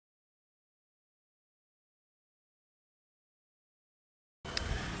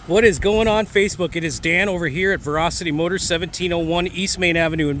What is going on Facebook? It is Dan over here at Verocity Motors, 1701 East Main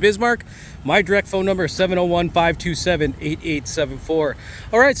Avenue in Bismarck. My direct phone number is 701-527-8874.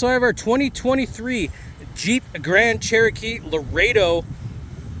 All right, so I have our 2023 Jeep Grand Cherokee Laredo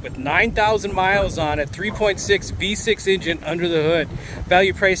with 9,000 miles on it, 3.6 V6 engine under the hood.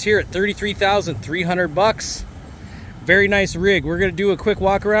 Value price here at $33,300. Very nice rig. We're going to do a quick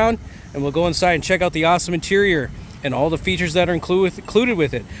walk around and we'll go inside and check out the awesome interior and all the features that are included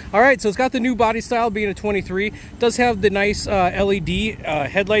with it. All right, so it's got the new body style being a 23. It does have the nice LED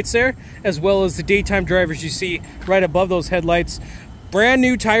headlights there, as well as the daytime drivers you see right above those headlights. Brand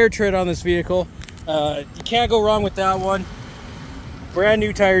new tire tread on this vehicle. You can't go wrong with that one. Brand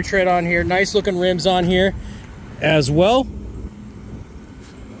new tire tread on here. Nice looking rims on here as well.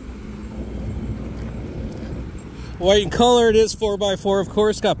 White in color, it is 4x4 of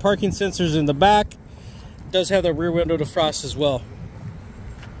course. Got parking sensors in the back. Does have the rear window defrost as well.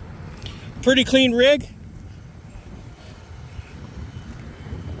 Pretty clean rig.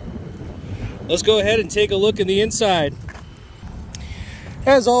 Let's go ahead and take a look in the inside.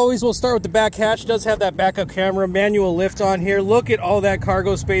 As always, we'll start with the back hatch. It does have that backup camera, manual lift on here. Look at all that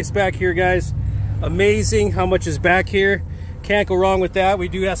cargo space back here, guys. Amazing how much is back here. Can't go wrong with that. We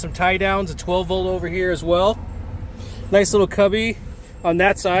do have some tie downs, a 12 volt over here as well. Nice little cubby on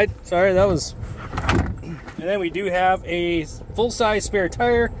that side. Sorry, that was... And then we do have a full-size spare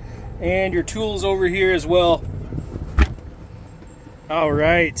tire and your tools over here as well. All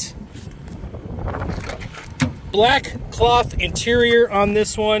right. Black cloth interior on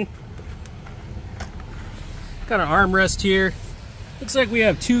this one. Got an armrest here. Looks like we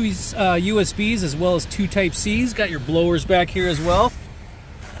have two USBs as well as two Type-Cs. Got your blowers back here as well.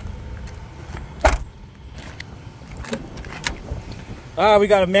 We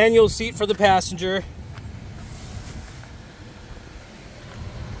got a manual seat for the passenger.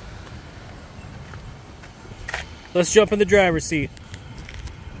 Let's jump in the driver's seat.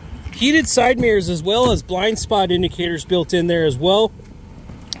 Heated side mirrors as well as blind spot indicators built in there as well.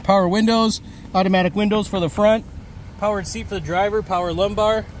 Power windows, automatic windows for the front, powered seat for the driver, power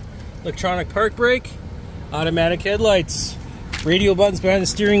lumbar, electronic park brake, automatic headlights, radio buttons behind the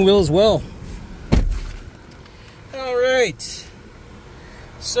steering wheel as well. All right.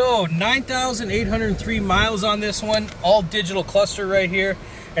 So 9,803 miles on this one, all digital cluster right here.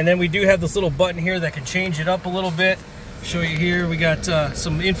 And then we do have this little button here that can change it up a little bit. Show you here, we got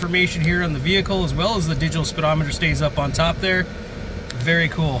some information here on the vehicle as well as the digital speedometer stays up on top there. Very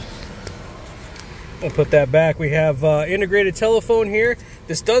cool. We'll put that back. We have integrated telephone here.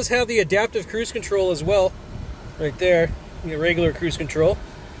 This does have the adaptive cruise control as well. Right there, the regular cruise control.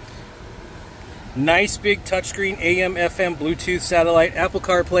 Nice big touchscreen, AM, FM, Bluetooth, satellite, Apple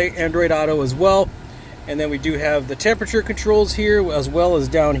CarPlay, Android Auto as well. And then we do have the temperature controls here as well as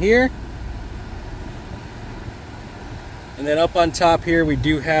down here. And then up on top here we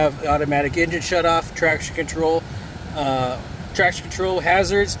do have automatic engine shut-off, traction control,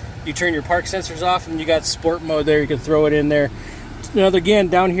 hazards. You turn your park sensors off and you got sport mode there. You can throw it in there. Now again,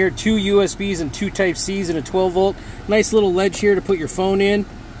 down here, two USBs and two Type-Cs and a 12 volt. Nice little ledge here to put your phone in.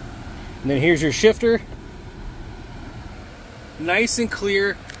 And then here's your shifter. Nice and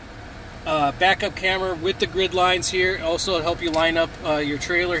clear. Backup camera with the grid lines here. Also it'll help you line up your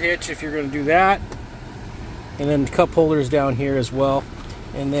trailer hitch if you're going to do that. And then cup holders down here as well.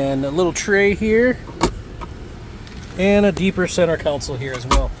 And then a little tray here. And a deeper center console here as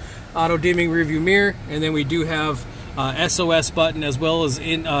well. Auto dimming rearview mirror. And then we do have SOS button as well as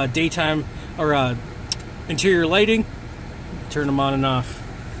in daytime or interior lighting. Turn them on and off.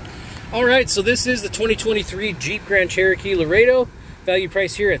 Alright, so this is the 2023 Jeep Grand Cherokee Laredo. Value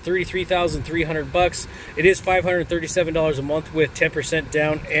price here at $33,300. It is $537 a month with 10%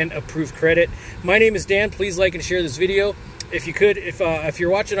 down and approved credit. My name is Dan. Please like and share this video. If you could, if you're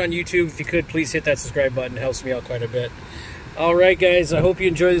watching on YouTube, if you could, please hit that subscribe button. It helps me out quite a bit. All right, guys. I hope you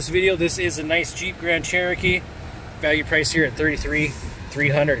enjoy this video. This is a nice Jeep Grand Cherokee. Value price here at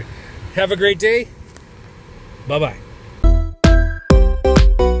 $33,300. Have a great day. Bye-bye.